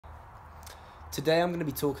Today I'm going to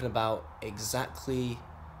be talking about exactly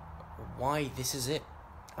why this is it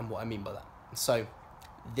and what I mean by that. So,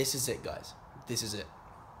 this is it, guys. This is it.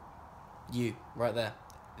 You, right there.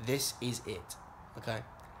 This is it. Okay?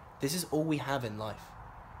 This is all we have in life.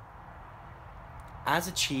 As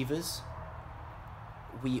achievers,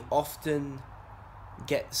 we often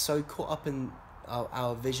get so caught up in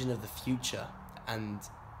our vision of the future and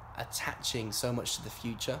attaching so much to the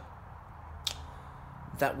future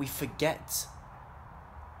that we forget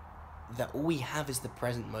that all we have is the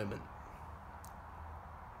present moment.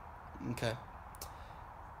 Okay?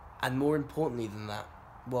 And more importantly than that,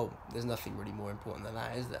 well, there's nothing really more important than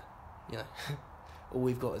that, is there? You know, all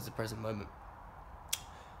we've got is the present moment.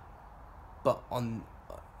 But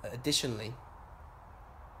additionally,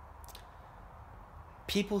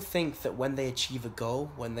 people think that when they achieve a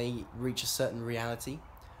goal, when they reach a certain reality,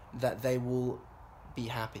 that they will be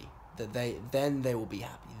happy. That they will be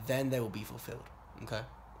happy. Then they will be fulfilled. Okay?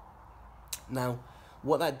 Now,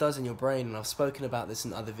 what that does in your brain, and I've spoken about this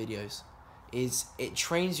in other videos, is it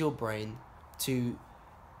trains your brain to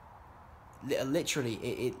literally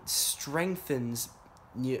it strengthens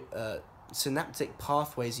synaptic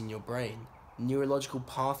pathways in your brain, neurological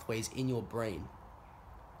pathways in your brain,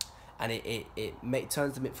 and it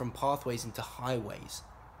turns them from pathways into highways,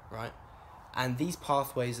 right? And these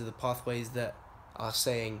pathways are the pathways that are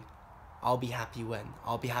saying, I'll be happy when,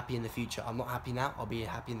 I'll be happy in the future, I'm not happy now, I'll be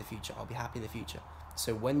happy in the future, I'll be happy in the future.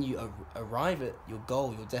 So when you arrive at your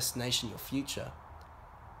goal, your destination, your future,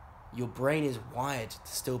 your brain is wired to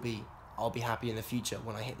still be, I'll be happy in the future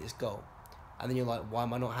when I hit this goal. And then you're like, why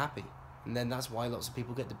am I not happy? And then that's why lots of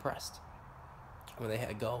people get depressed when they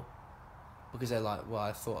hit a goal. Because they're like, well,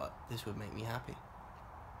 I thought this would make me happy.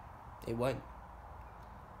 It won't.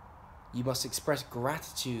 You must express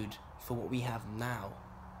gratitude for what we have now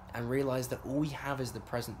and realize that all we have is the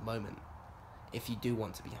present moment if you do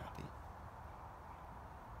want to be happy.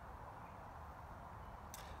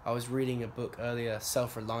 I was reading a book earlier,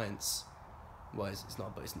 Self-Reliance. Well, it's not a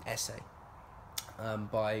book, it's an essay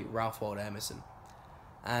by Ralph Waldo Emerson.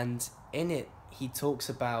 And in it, he talks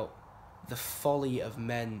about the folly of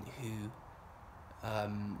men who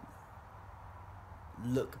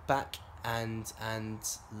look back and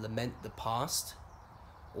lament the past,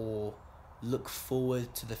 or look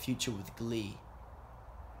forward to the future with glee,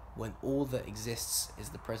 when all that exists is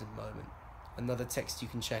the present moment. Another text you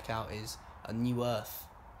can check out is A New Earth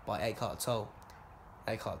by Eckhart Tolle.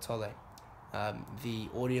 The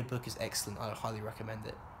audiobook is excellent. I highly recommend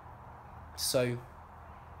it. So,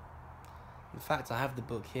 in fact, I have the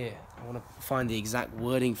book here. I want to find the exact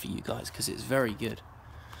wording for you guys because it's very good.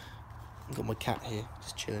 I've got my cat here,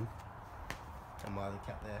 just chilling. And my other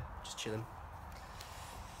cat there, just chilling.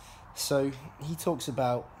 So, he talks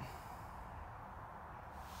about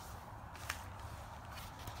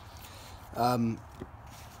oh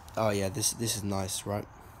yeah, this is nice, right?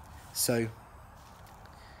 So,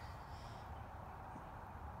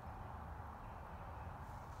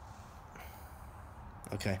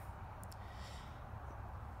 okay.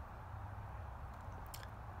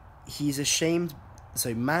 He is ashamed.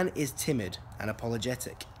 So, man is timid and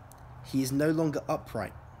apologetic. He is no longer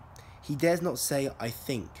upright. He dares not say, I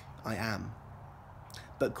think, I am,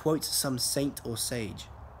 but quotes some saint or sage.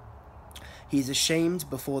 He is ashamed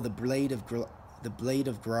before the blade of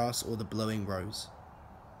grass or the blowing rose.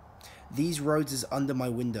 These roses under my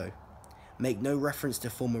window make no reference to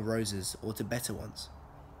former roses or to better ones.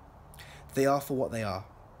 They are for what they are.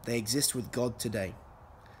 They exist with God today.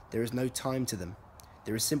 There is no time to them.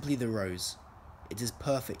 There is simply the rose. It is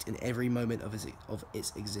perfect in every moment of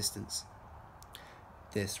its existence.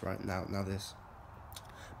 This, right now this.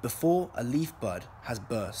 Before a leaf bud has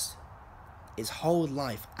burst, its whole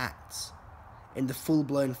life acts. In the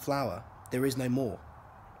full-blown flower, there is no more.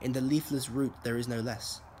 In the leafless root, there is no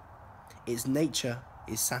less. Its nature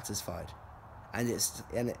is satisfied, and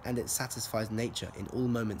it satisfies nature in all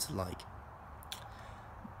moments alike.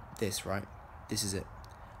 This, right? This is it.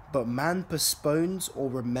 But man postpones or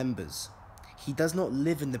remembers. He does not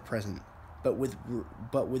live in the present, but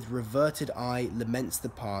with reverted eye laments the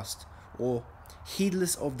past, or,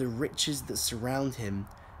 heedless of the riches that surround him,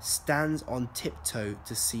 stands on tiptoe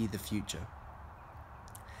to see the future.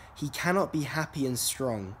 He cannot be happy and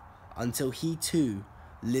strong until he too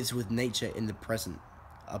lives with nature in the present,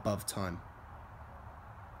 above time.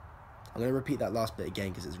 I'm going to repeat that last bit again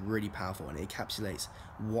because it's really powerful and it encapsulates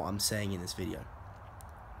what I'm saying in this video.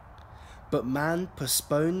 But man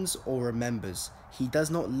postpones or remembers. He does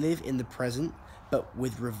not live in the present, but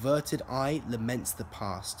with reverted eye laments the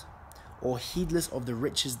past, or heedless of the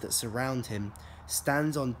riches that surround him,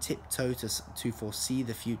 stands on tiptoe to foresee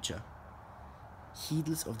the future.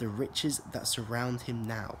 heedless of the riches that surround him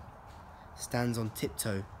now, stands on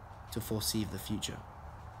tiptoe to foresee the future.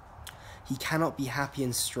 He cannot be happy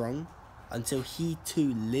and strong until he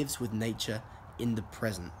too lives with nature in the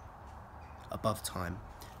present, above time.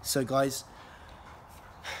 So guys,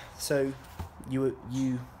 so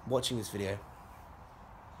you watching this video,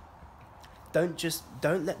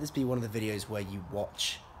 don't let this be one of the videos where you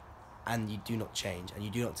watch and you do not change and you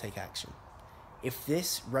do not take action. If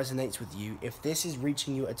this resonates with you, if this is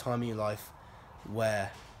reaching you at a time in your life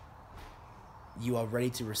where you are ready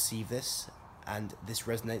to receive this and this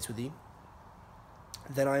resonates with you,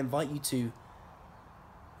 then I invite you to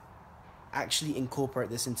actually incorporate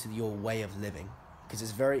this into your way of living. Because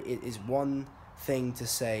it is one thing to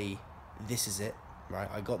say, this is it, right?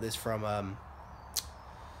 I got this from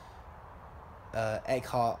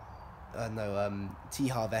T.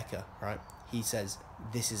 Harv Eker, right? He says,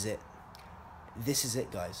 this is it. This is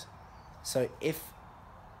it, guys. So if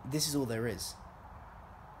this is all there is,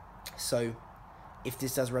 so if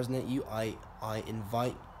this does resonate with you, I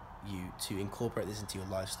invite you to incorporate this into your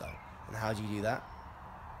lifestyle. And how do you do that?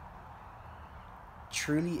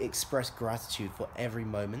 Truly express gratitude for every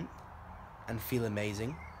moment and feel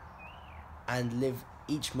amazing, and live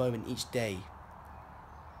each moment, each day,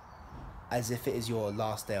 as if it is your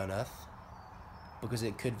last day on earth, because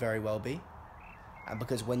it could very well be. And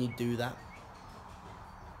because when you do that,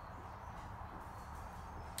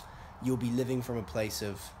 you'll be living from a place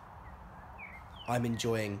of, I'm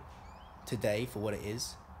enjoying today for what it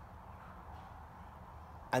is.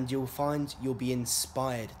 And you'll find you'll be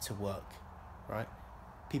inspired to work, right?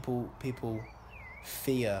 People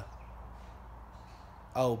fear,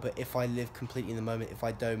 oh, but if I live completely in the moment, if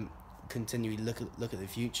I don't continually look at the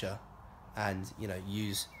future and, you know,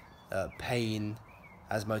 use pain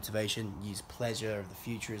as motivation, use pleasure of the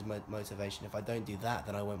future as motivation, if I don't do that,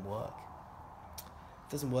 then I won't work.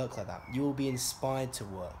 It doesn't work like that. You will be inspired to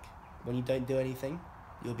work. When you don't do anything,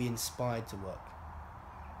 you'll be inspired to work.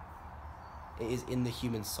 It is in the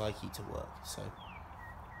human psyche to work. So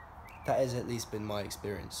that has at least been my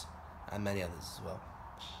experience, and many others as well.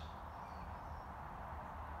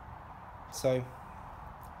 So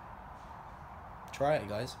try it,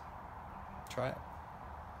 guys. Try it.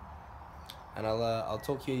 And I'll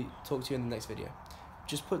talk to you in the next video.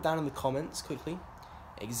 Just put down in the comments quickly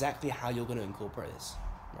exactly how you're going to incorporate this,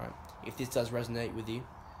 right? If this does resonate with you,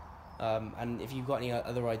 and if you've got any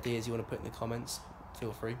other ideas you want to put in the comments,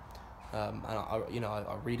 feel free. And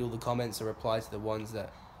I read all the comments, I reply to the ones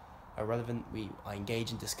that are relevant. I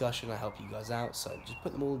engage in discussion, I help you guys out. So just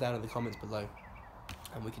put them all down in the comments below,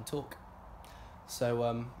 and we can talk.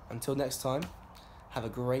 So until next time, have a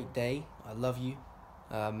great day. I love you,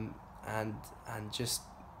 and just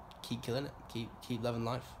keep killing it. Keep loving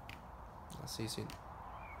life. I'll see you soon.